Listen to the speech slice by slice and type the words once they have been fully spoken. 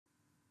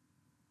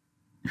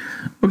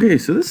Okay,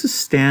 so this is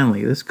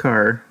Stanley. This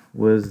car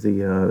was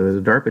there was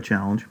a DARPA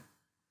challenge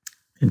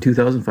in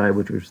 2005,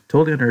 which was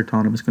totally under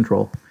autonomous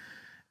control,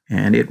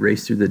 and it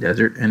raced through the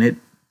desert, and it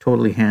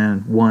totally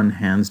won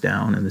hands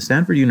down. And the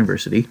Stanford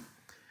University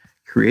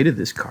created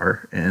this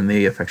car, and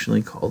they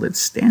affectionately called it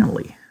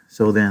Stanley.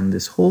 So then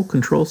this whole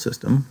control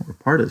system, or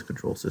part of this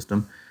control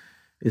system,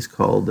 is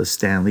called the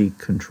Stanley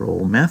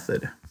control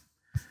method.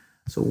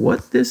 So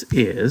what this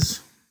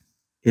is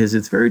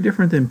it's very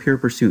different than pure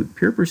pursuit.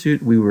 Pure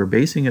pursuit, we were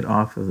basing it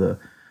off of the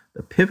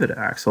pivot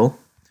axle,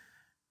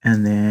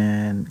 and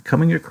then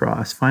coming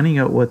across, finding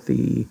out what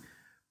the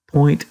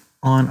point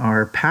on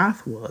our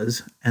path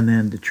was, and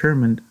then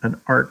determined an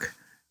arc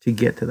to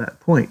get to that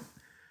point.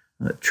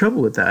 The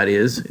trouble with that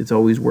is it's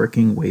always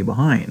working way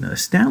behind. The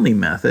Stanley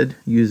method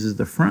uses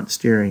the front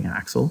steering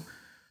axle,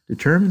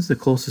 determines the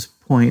closest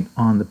point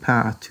on the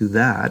path to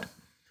that,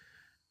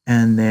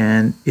 and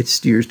then it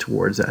steers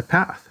towards that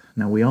path.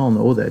 Now, we all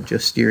know that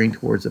just steering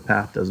towards the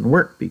path doesn't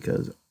work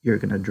because you're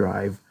going to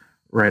drive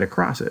right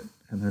across it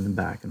and then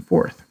back and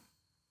forth.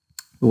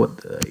 What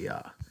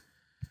the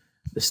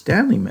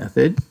Stanley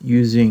method,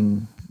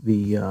 using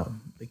the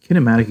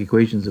kinematic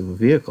equations of a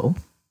vehicle,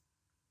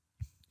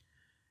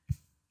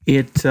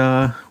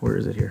 where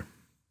is it here?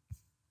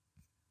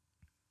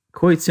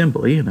 Quite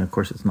simply, and of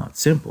course it's not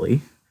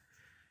simply,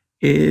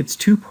 it's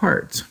two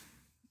parts,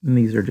 and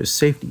these are just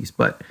safeties,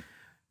 but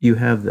you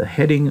have the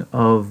heading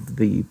of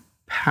the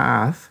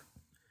path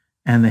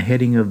and the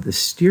heading of the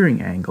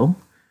steering angle,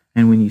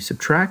 and when you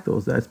subtract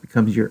those, that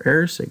becomes your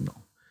error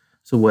signal.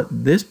 So what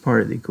this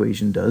part of the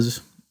equation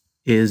does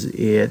is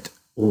it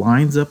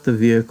lines up the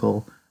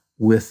vehicle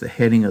with the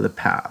heading of the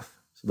path.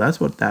 So that's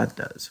what that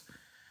does.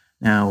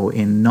 Now,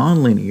 in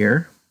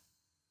nonlinear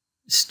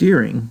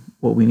steering,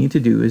 what we need to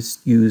do is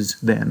use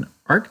then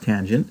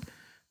arctangent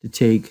to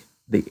take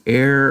the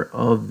error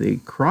of the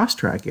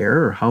cross-track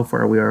error, or how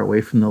far we are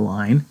away from the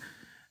line,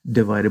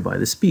 divided by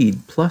the speed,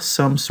 plus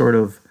some sort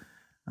of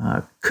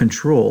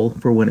control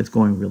for when it's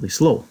going really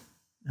slow.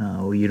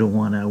 You don't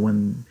want to,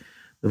 when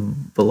the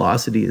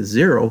velocity is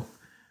 0,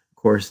 of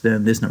course,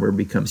 then this number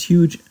becomes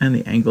huge, and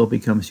the angle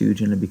becomes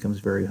huge, and it becomes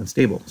very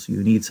unstable. So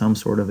you need some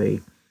sort of a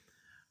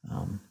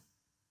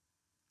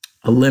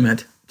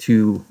limit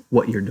to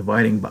what you're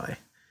dividing by.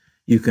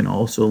 You can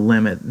also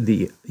limit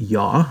the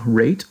yaw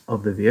rate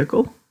of the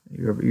vehicle,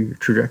 your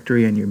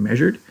trajectory and your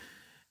measured,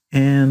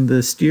 and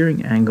the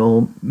steering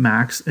angle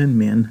max and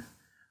min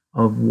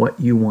of what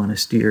you want to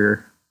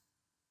steer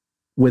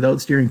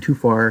without steering too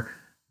far,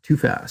 too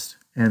fast,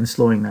 and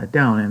slowing that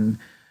down. And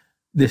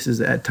this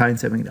is at time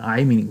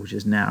 7i, meaning which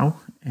is now,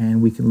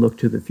 and we can look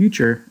to the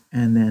future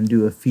and then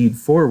do a feed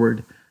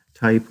forward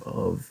type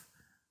of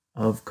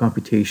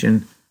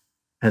computation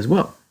as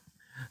well.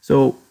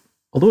 So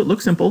although it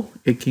looks simple,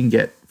 it can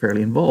get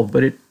fairly involved,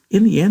 but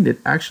in the end, it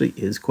actually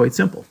is quite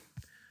simple.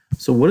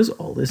 So what does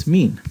all this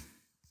mean?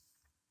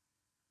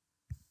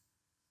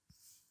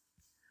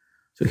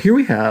 So here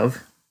we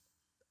have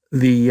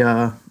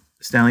the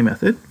Stanley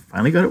method.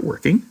 Finally got it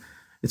working.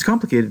 It's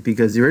complicated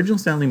because the original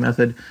Stanley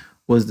method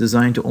was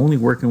designed to only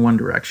work in one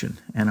direction,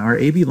 and our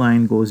AB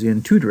line goes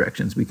in two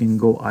directions. We can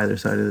go either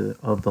side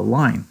of the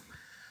line.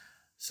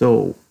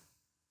 So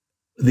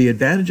the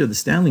advantage of the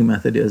Stanley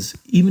method is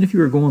even if you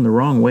were going the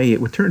wrong way,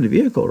 it would turn the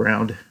vehicle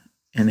around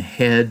and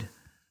head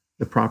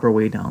the proper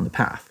way down the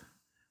path,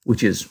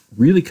 which is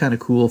really kind of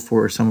cool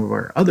for some of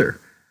our other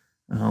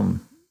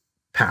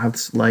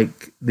paths,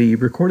 like the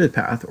recorded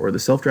path or the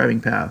self-driving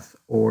path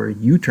or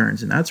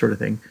U-turns and that sort of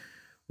thing.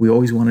 We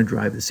always want to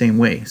drive the same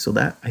way. So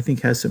that, I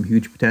think, has some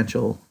huge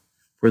potential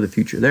for the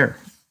future there.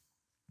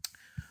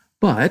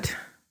 But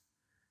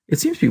it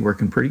seems to be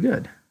working pretty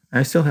good.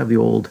 I still have the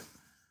old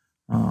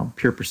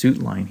pure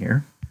pursuit line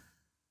here.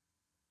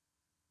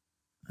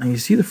 And you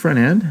see the front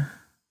end.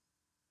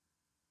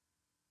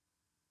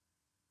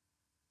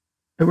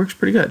 It works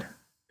pretty good.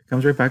 It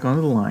comes right back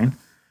onto the line,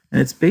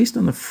 and it's based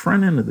on the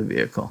front end of the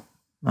vehicle,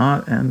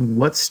 and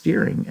what's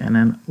steering, and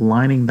then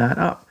lining that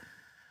up.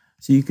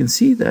 So you can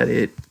see that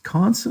it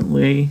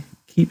constantly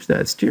keeps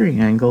that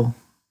steering angle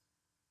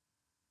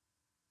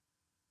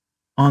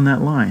on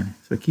that line.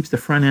 So it keeps the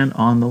front end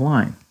on the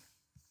line.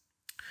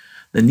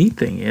 The neat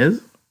thing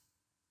is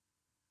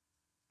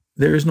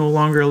there is no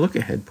longer a look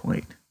ahead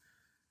point.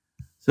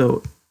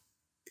 So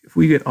if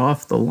we get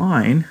off the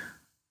line,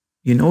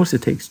 you notice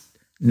it takes,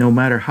 no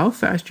matter how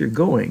fast you're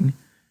going,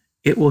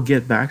 it will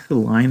get back to the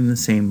line in the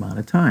same amount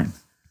of time.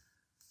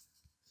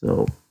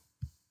 So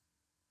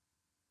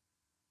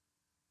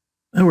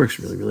that works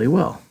really, really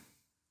well.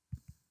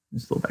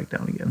 Let's slow back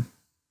down again.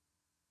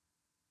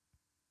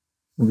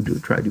 We'll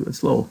try to do it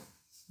slow.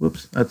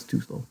 Whoops, that's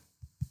too slow.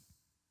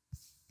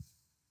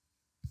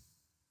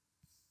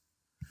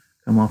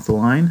 Come off the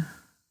line.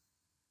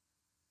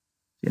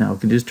 See, now we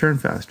can just turn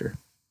faster.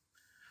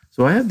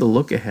 So I have the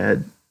look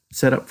ahead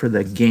set up for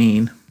the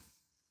gain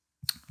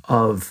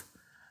of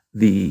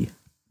the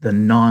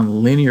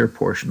non-linear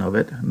portion of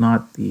it,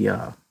 not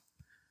the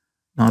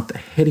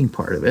heading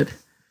part of it.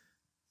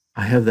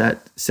 I have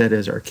that set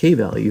as our K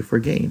value for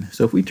gain.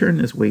 So if we turn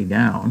this way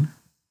down,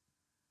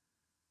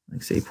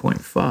 like say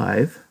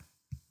 0.5,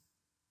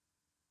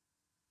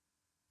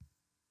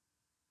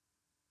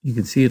 you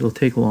can see it'll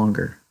take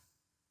longer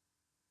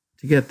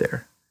to get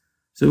there.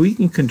 So we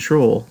can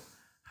control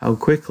how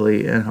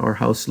quickly or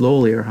how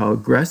slowly or how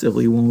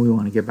aggressively when we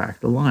want to get back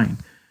to the line.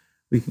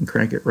 We can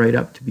crank it right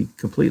up to be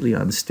completely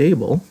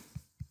unstable.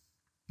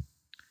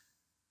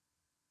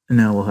 And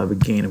now we'll have a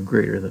gain of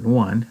greater than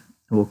 1, and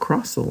we'll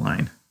cross the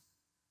line.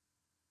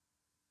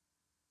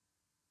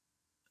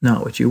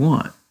 Not what you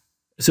want.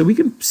 So we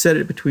can set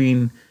it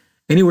between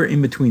anywhere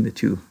in between the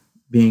two,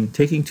 being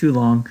taking too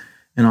long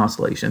and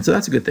oscillation. So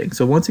that's a good thing.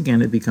 So once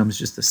again, it becomes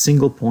just a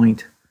single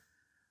point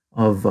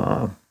of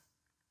a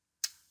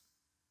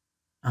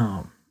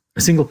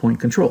single point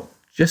control,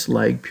 just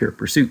like pure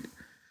pursuit.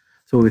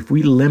 So if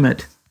we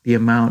limit the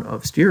amount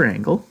of steer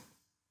angle,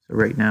 so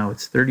right now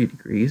it's 30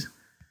 degrees,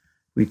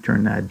 we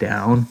turn that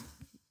down,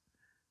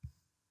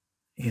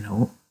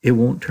 it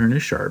won't turn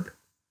as sharp.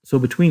 So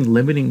between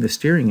limiting the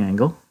steering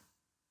angle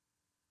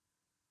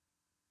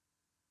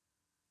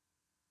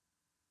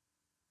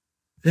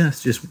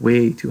that's just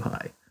way too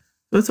high.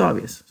 So it's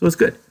obvious. So it's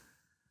good.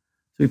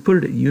 So we put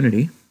it at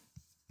unity.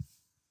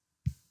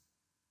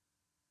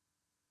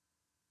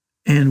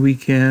 And we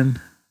can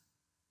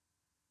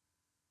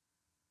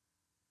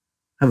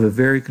have a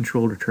very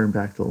controlled return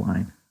back to the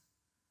line.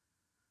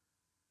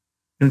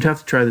 You don't have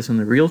to try this on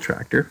the real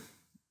tractor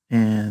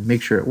and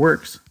make sure it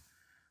works.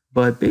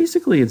 But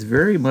basically, it's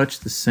very much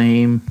the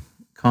same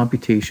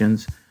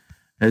computations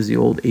as the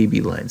old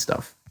AB line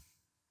stuff.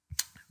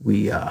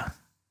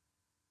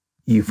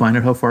 You find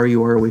out how far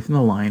you are away from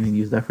the line and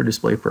use that for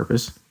display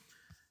purpose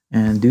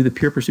and do the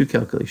pure pursuit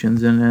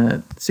calculations. And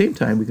at the same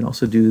time, we can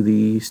also do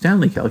the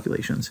Stanley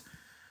calculations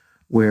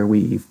where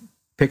we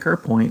pick our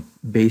point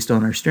based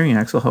on our steering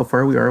axle, how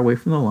far we are away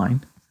from the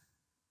line,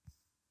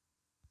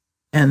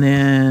 and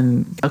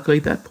then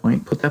calculate that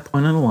point, put that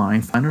point on the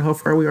line, find out how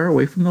far we are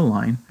away from the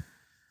line,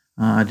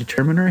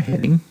 determine our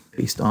heading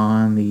based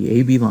on the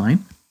AB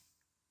line,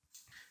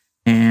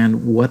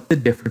 and what the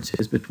difference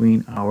is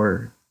between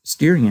our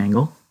steering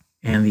angle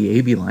and the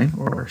AB line,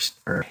 or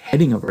our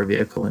heading of our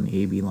vehicle in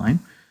the AB line.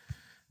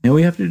 Then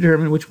we have to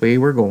determine which way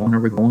we're going. Are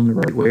we going the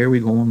right way? Are we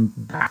going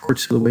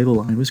backwards to the way the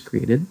line was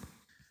created?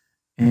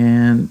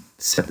 And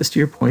set the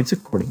steer points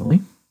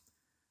accordingly.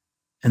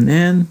 And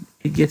then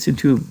it gets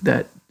into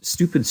that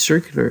stupid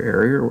circular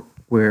area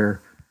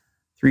where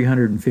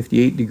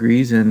 358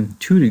 degrees and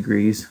 2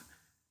 degrees,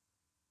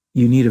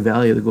 you need a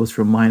value that goes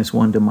from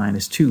 -1 to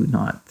 -2,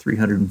 not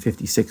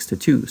 356 to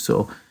 2.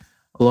 So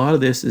a lot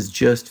of this is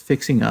just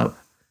fixing up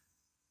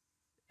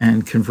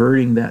and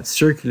converting that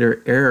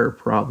circular error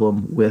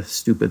problem with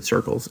stupid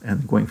circles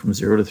and going from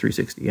 0 to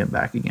 360 and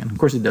back again. Of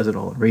course, it does it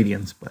all in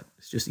radians, but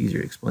it's just easier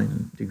to explain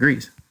in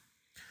degrees.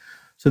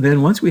 So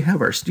then once we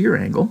have our steer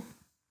angle,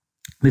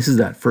 this is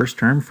that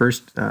first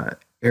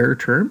error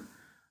term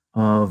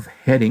of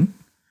heading.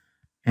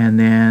 And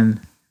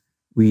then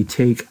we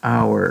take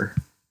our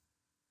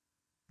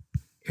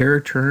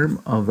error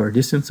term of our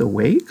distance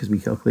away, because we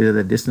calculated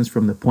the distance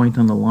from the point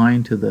on the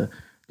line to the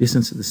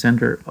distance at the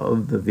center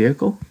of the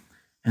vehicle,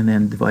 and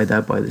then divide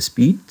that by the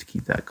speed to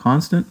keep that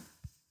constant.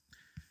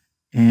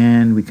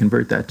 And we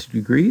convert that to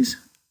degrees.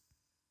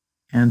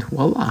 And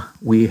voila,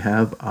 we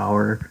have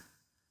our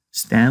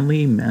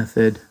Stanley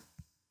method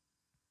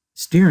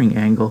steering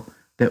angle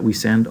that we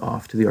send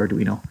off to the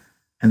Arduino.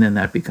 And then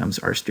that becomes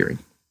our steering.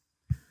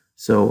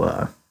 So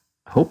I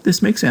hope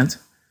this makes sense.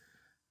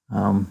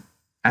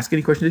 Ask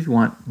any questions if you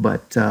want,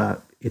 but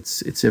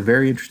it's a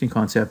very interesting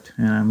concept,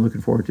 and I'm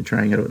looking forward to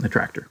trying it out in the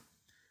tractor.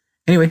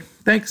 Anyway,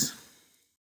 thanks.